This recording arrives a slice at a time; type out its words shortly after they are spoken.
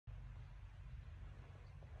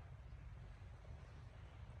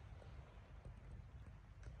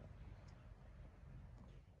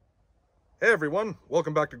Hey everyone,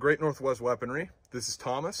 welcome back to Great Northwest Weaponry. This is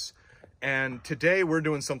Thomas, and today we're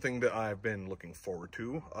doing something that I've been looking forward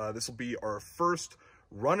to. This will be our first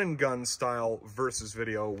run and gun style versus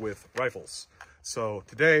video with rifles. So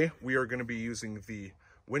today we are going to be using the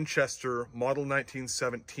Winchester Model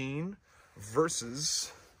 1917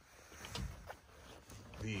 versus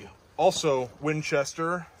the also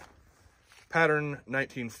Winchester Pattern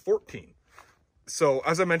 1914. So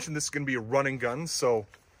as I mentioned, this is going to be a run and gun, so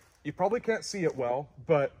you probably can't see it well,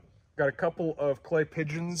 but got a couple of clay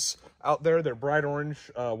pigeons out there. They're bright orange.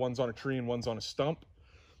 One's on a tree and one's on a stump.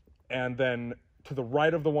 And then to the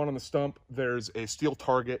right of the one on the stump, there's a steel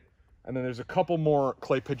target. And then there's a couple more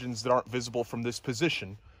clay pigeons that aren't visible from this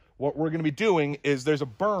position. What we're going to be doing is there's a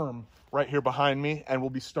berm right here behind me, and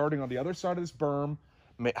we'll be starting on the other side of this berm.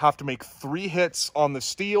 Have to make 3 hits on the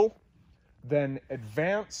steel, then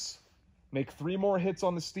advance. Make 3 more hits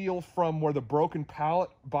on the steel from where the broken pallet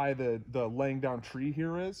by the laying down tree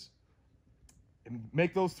here is. And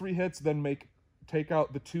make those 3 hits, then take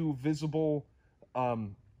out the 2 visible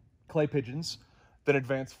clay pigeons. Then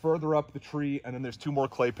advance further up the tree, and then there's 2 more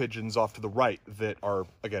clay pigeons off to the right that are,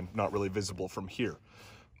 again, not really visible from here.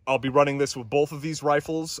 I'll be running this with both of these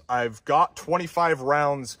rifles. I've got 25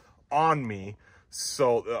 rounds on me.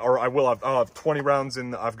 So, or I'll have 20 rounds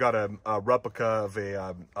in. I've got a replica of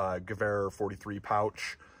a Gewehr 43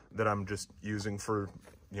 pouch that I'm just using for,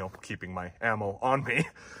 keeping my ammo on me.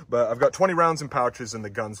 But I've got 20 rounds in pouches, and the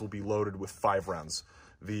guns will be loaded with 5 rounds.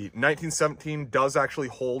 The 1917 does actually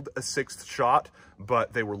hold a 6th shot,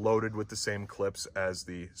 but they were loaded with the same clips as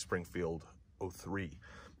the Springfield 03.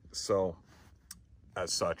 So,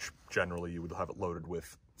 as such, generally you would have it loaded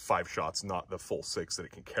with 5 shots, not the full 6 that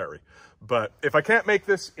it can carry. But if I can't make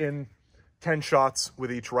this in 10 shots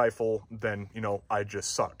with each rifle, then, I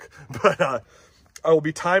just suck. But I will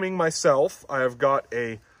be timing myself. I have got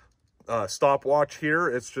a stopwatch here.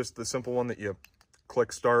 It's just the simple one that you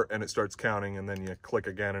click start and it starts counting, and then you click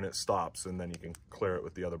again and it stops, and then you can clear it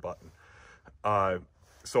with the other button.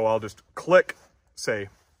 So I'll just click, say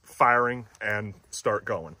firing, and start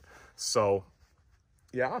going. So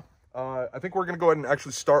yeah. I think we're going to go ahead and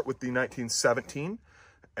actually start with the 1917,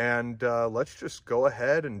 and let's just go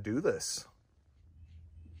ahead and do this.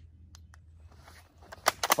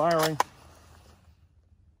 Firing.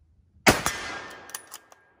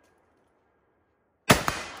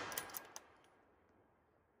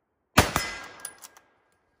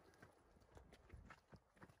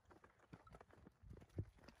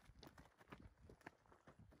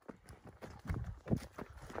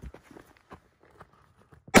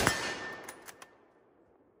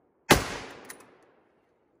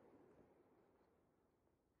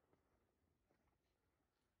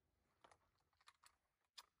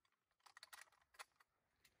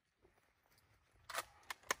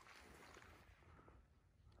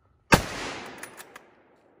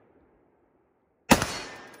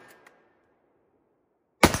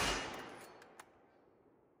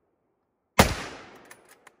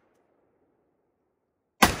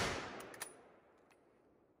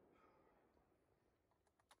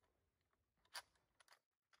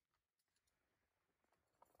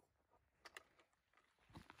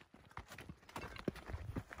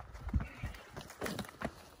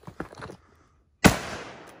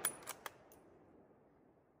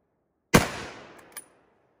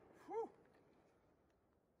 Whew.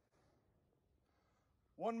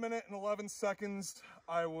 1 minute and 11 seconds.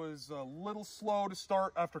 I was a little slow to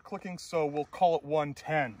start after clicking, so we'll call it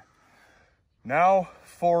 110. Now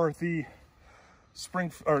for the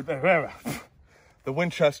the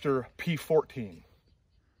Winchester P14.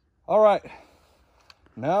 All right,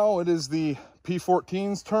 now it is the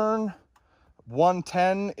P14's turn.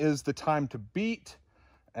 110 is the time to beat,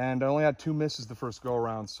 and I only had 2 misses the first go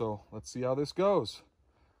around, so let's see how this goes.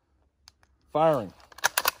 Firing.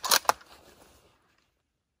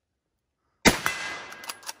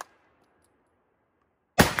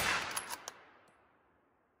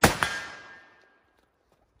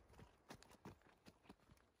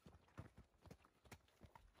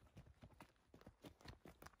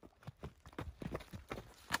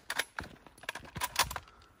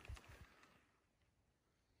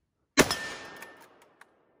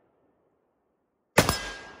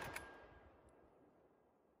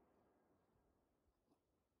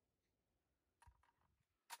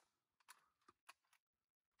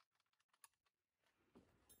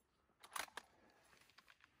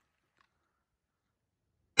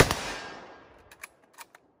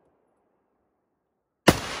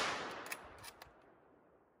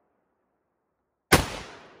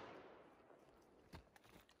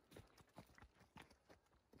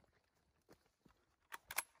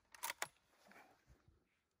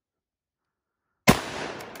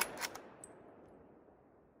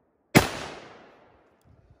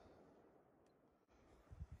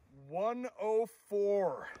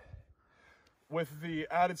 104 with the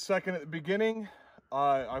added second at the beginning.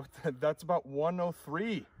 That's about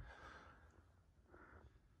 103.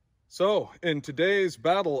 So in today's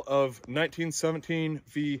battle of 1917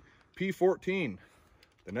 v P14,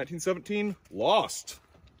 the 1917 lost.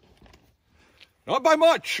 Not by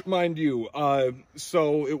much, mind you.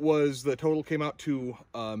 So it was, the total came out to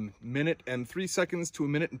minute and 3 seconds to a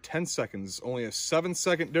minute and 10 seconds. Only a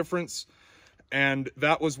 7-second difference. And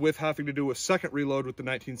that was with having to do a second reload with the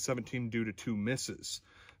 1917 due to 2 misses.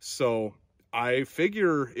 So I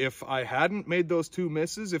figure if I hadn't made those 2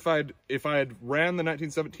 misses, if I had ran the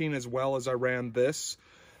 1917 as well as I ran this,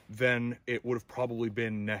 then it would have probably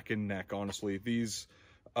been neck and neck, honestly. These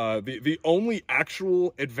the only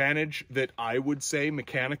actual advantage that I would say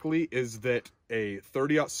mechanically is that a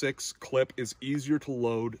 30-06 clip is easier to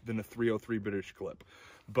load than a 303 British clip.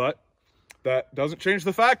 But that doesn't change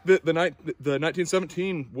the fact that the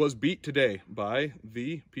 1917 was beat today by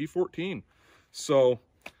the P14. So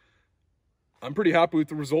I'm pretty happy with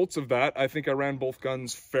the results of that. I think I ran both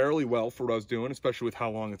guns fairly well for what I was doing, especially with how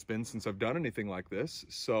long it's been since I've done anything like this.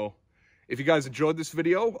 So if you guys enjoyed this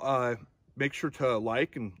video, make sure to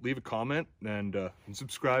like and leave a comment and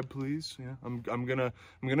subscribe, please. Yeah, I'm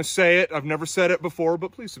gonna say it. I've never said it before,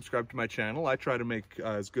 but please subscribe to my channel. I try to make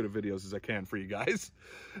as good of videos as I can for you guys.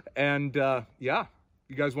 And yeah,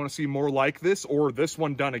 you guys want to see more like this or this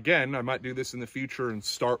one done again, I might do this in the future and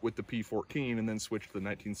start with the P14 and then switch to the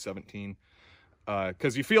 1917.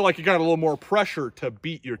 Because you feel like you got a little more pressure to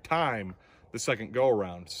beat your time the second go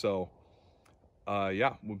around. So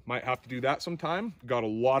yeah, we might have to do that sometime. Got a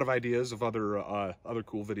lot of ideas of other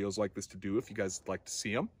cool videos like this to do if you guys would like to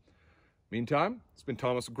see them. Meantime, it's been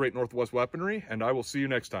Thomas with Great Northwest Weaponry, and I will see you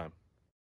next time.